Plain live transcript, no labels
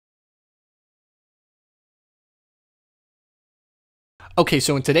Okay,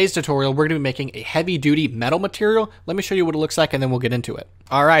 so in today's tutorial, we're going to be making a heavy-duty metal material. Let me show you what it looks like, and then we'll get into it.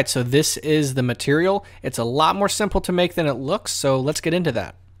 All right, so this is the material. It's a lot more simple to make than it looks, so let's get into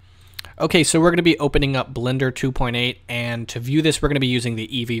that. Okay, so we're going to be opening up Blender 2.8, and to view this, we're going to be using the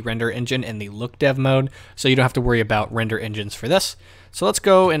Eevee render engine in the Look Dev mode, so you don't have to worry about render engines for this. So let's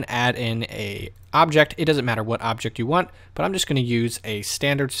go and add in a object. It doesn't matter what object you want, but I'm just going to use a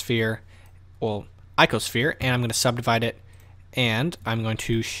standard sphere, well, icosphere, and I'm going to subdivide it, and I'm going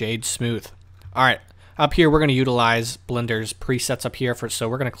to shade smooth. All right, up here we're going to utilize Blender's presets up here. So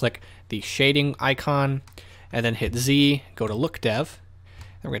we're going to click the shading icon, and then hit Z, go to Look Dev.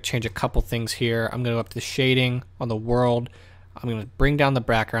 And we're going to change a couple things here. I'm going to go up to the shading on the world. I'm going to bring down the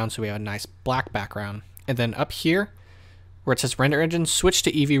background so we have a nice black background. And then up here, where it says Render Engine, switch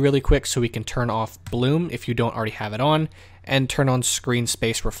to Eevee really quick so we can turn off Bloom if you don't already have it on, and turn on Screen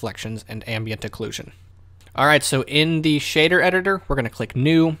Space Reflections and Ambient Occlusion. All right, so in the shader editor, we're going to click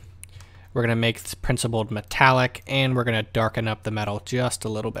New. We're going to make this principled metallic, and we're going to darken up the metal just a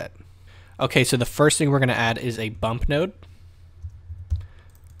little bit. Okay, so the first thing we're going to add is a bump node.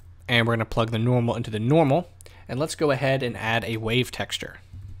 And we're going to plug the normal into the normal. And let's go ahead and add a wave texture.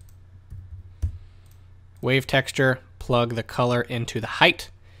 Wave texture, plug the color into the height.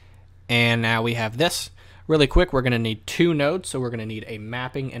 And now we have this. Really quick, we're going to need two nodes. So we're going to need a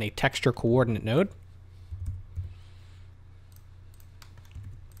mapping and a texture coordinate node.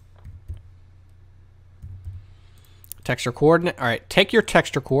 Texture coordinate. All right, take your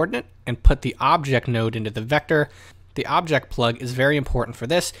texture coordinate and put the object node into the vector. The object plug is very important for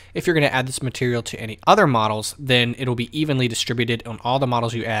this. If you're going to add this material to any other models, then it'll be evenly distributed on all the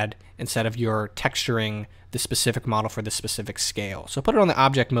models you add instead of your texturing the specific model for the specific scale. So put it on the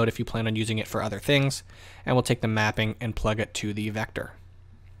object mode if you plan on using it for other things, and we'll take the mapping and plug it to the vector.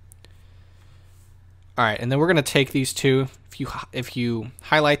 All right, and then we're going to take these two. If you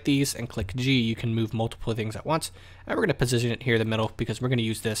highlight these and click G, you can move multiple things at once. And we're going to position it here in the middle because we're going to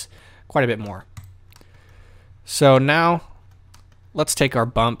use this quite a bit more. So now let's take our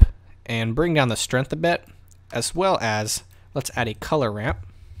bump and bring down the strength a bit, as well as let's add a color ramp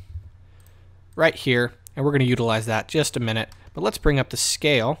right here, and we're going to utilize that just a minute. But let's bring up the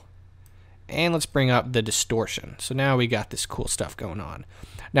scale and let's bring up the distortion. So now we got this cool stuff going on.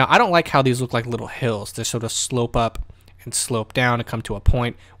 Now I don't like how these look like little hills. They sort of slope up and slope down and come to a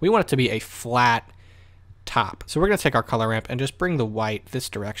point. We want it to be a flat top. So we're going to take our color ramp and just bring the white this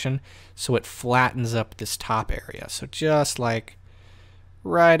direction so it flattens up this top area. So just like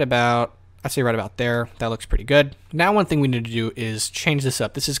right about, I'd say right about there. That looks pretty good. Now one thing we need to do is change this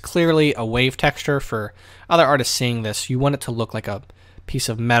up. This is clearly a wave texture. For other artists seeing this, you want it to look like a piece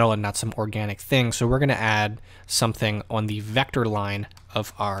of metal and not some organic thing. So we're going to add something on the vector line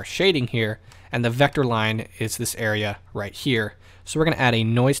of our shading here, and the vector line is this area right here. So we're going to add a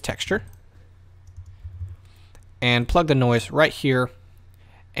noise texture and plug the noise right here,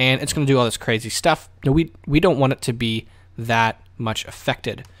 and it's going to do all this crazy stuff. Now we don't want it to be that much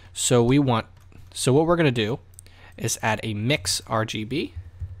affected. So what we're going to do is add a mix RGB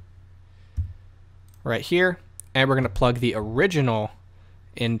right here, and we're going to plug the original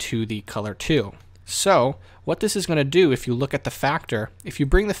into the color 2. So what this is going to do, if you look at the factor, if you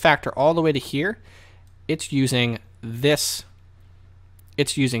bring the factor all the way to here, it's using this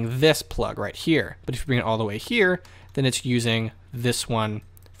plug right here. But if you bring it all the way here, then it's using this one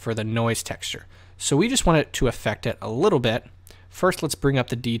for the noise texture. So we just want it to affect it a little bit. First, let's bring up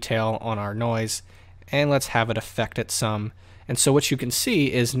the detail on our noise, and let's have it affect it some. And so what you can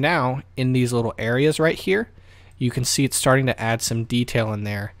see is now in these little areas right here, you can see it's starting to add some detail in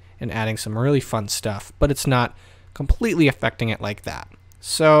there and adding some really fun stuff, but it's not completely affecting it like that.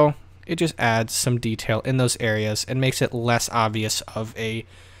 So it just adds some detail in those areas and makes it less obvious of a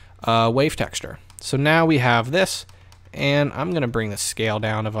wave texture. So now we have this, and I'm going to bring the scale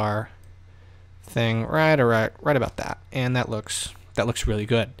down of our thing right about that, and that looks really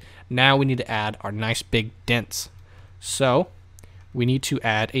good. Now we need to add our nice big dents. So we need to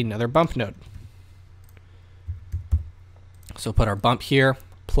add another bump node. So put our bump here,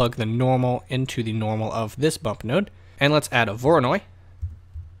 plug the normal into the normal of this bump node, and let's add a Voronoi.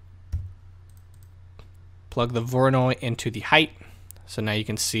 Plug the Voronoi into the height. So now you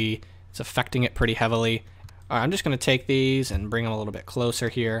can see it's affecting it pretty heavily. All right, I'm just going to take these and bring them a little bit closer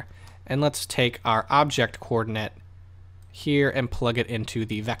here. And let's take our object coordinate here and plug it into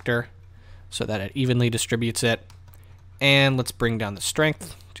the vector so that it evenly distributes it. And let's bring down the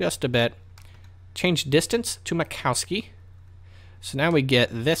strength just a bit. Change distance to Mikowski. So now we get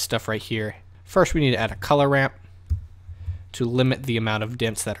this stuff right here. First, we need to add a color ramp to limit the amount of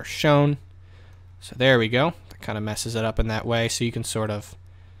dents that are shown. So there we go. The kind of messes it up in that way. So you can sort of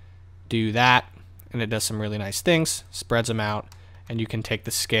do that, and it does some really nice things, spreads them out, and you can take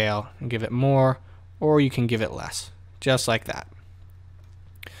the scale and give it more, or you can give it less, just like that.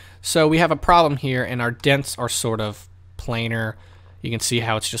 So we have a problem here, and our dents are sort of planar. You can see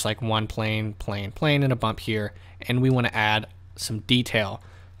how it's just like one plane, plane, plane, and a bump here, and we want to add some detail.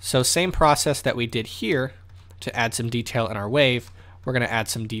 So same process that we did here to add some detail in our wave, we're going to add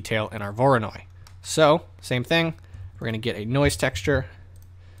some detail in our Voronoi. So same thing, we're going to get a noise texture,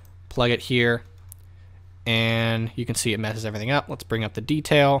 plug it here, and you can see it messes everything up. Let's bring up the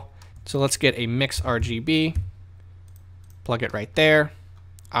detail. So let's get a mix RGB, plug it right there,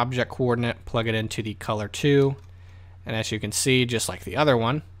 object coordinate, plug it into the color 2, and as you can see, just like the other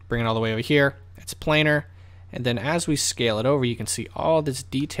one, bring it all the way over here, it's planar, and then as we scale it over, you can see all this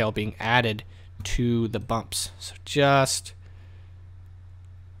detail being added to the bumps. So just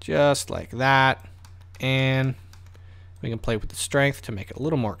like that, and we can play with the strength to make it a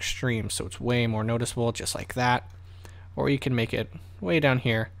little more extreme so it's way more noticeable, just like that. Or you can make it way down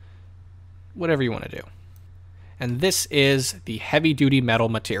here, whatever you want to do. And this is the heavy-duty metal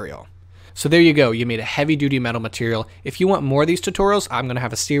material. So there you go, you made a heavy-duty metal material. If you want more of these tutorials, I'm going to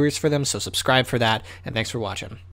have a series for them, so subscribe for that, and thanks for watching.